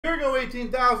Here we go,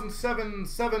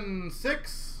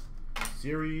 18,776,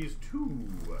 Series 2,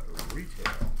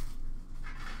 Retail.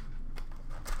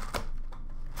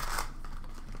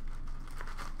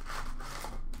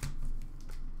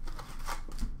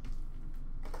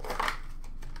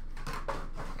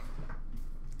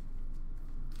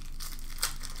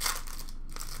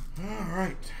 All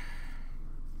right.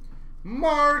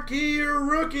 Marquee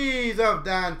rookies of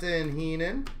Danton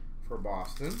Heenan for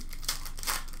Boston.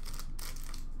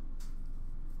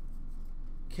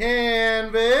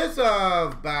 Canvas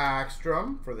of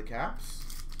Backstrom for the Caps.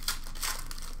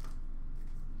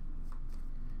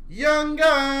 Young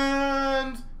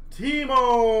Guns,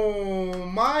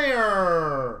 Timo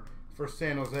Meier for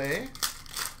San Jose.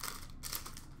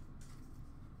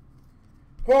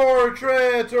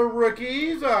 Portrait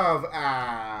rookies of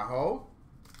Aho.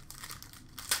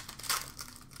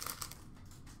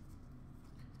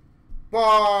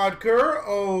 Bodker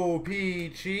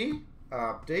OPG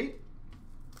update.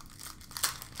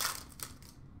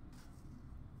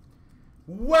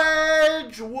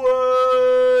 Wedgwood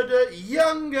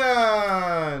Young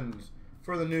Guns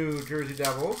for the New Jersey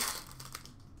Devils.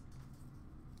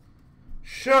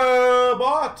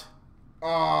 Shabbat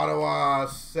Ottawa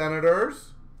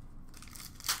Senators.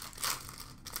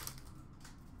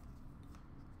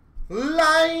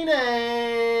 Line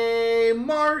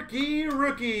Marquee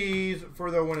rookies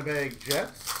for the Winnipeg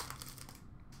Jets.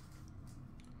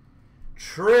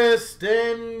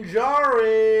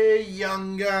 CloutsnChara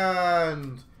Young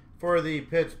Guns for the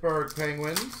Pittsburgh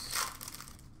Penguins.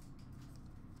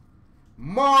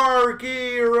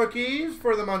 Marquee rookies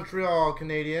for the Montreal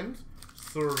Canadiens,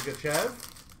 Sergachev.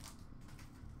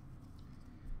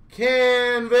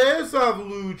 Canvas of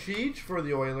Lucic for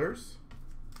the Oilers.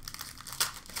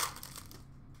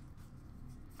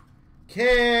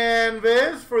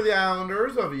 Canvas for the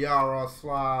Islanders of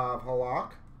Yaroslav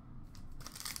Halak.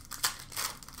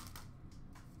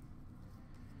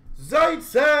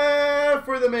 Zaitsev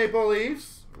for the Maple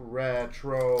Leafs,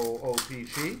 Retro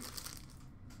OPG.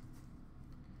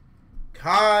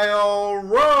 Kyle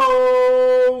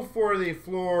Rowe for the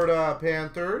Florida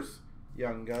Panthers,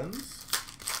 Young Guns.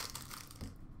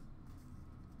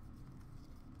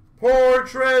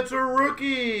 Portraits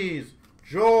rookies,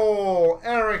 Joel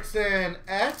Eriksson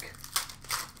Ek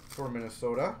for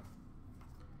Minnesota.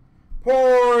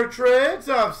 Portraits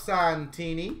of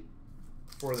Santini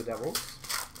for the Devils.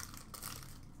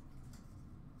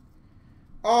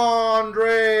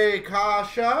 Andre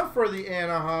Kasha for the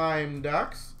Anaheim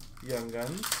Ducks, Young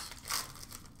Guns.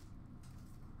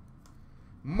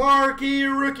 Marquee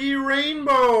rookie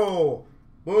rainbow,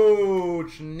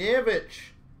 Buchnevich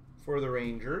for the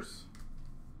Rangers.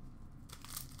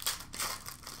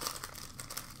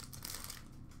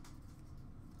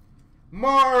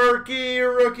 Marquee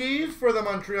rookies for the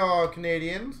Montreal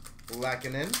Canadiens,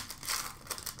 Lehkonen.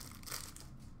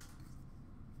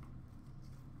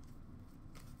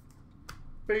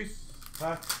 Base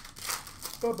pack.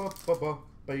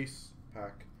 Base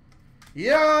pack.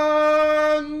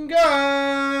 Young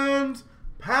Guns,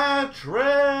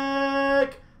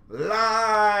 Patrick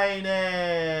Laine.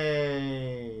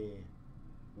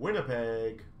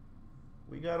 Winnipeg.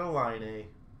 We got a Laine.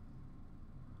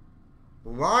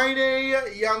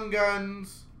 Laine Young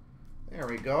Guns. There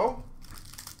we go.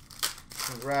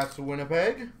 Congrats to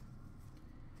Winnipeg.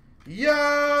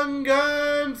 Young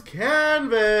Guns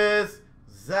Canvas,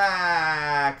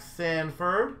 Zach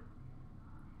Sanford,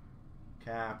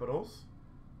 Capitals.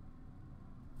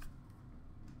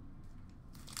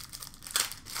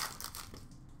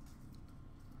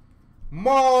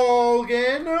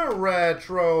 Morgan,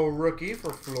 retro rookie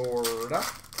for Florida.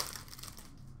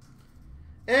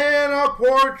 And a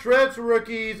portraits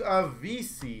rookies of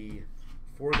VC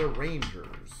for the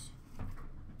Rangers.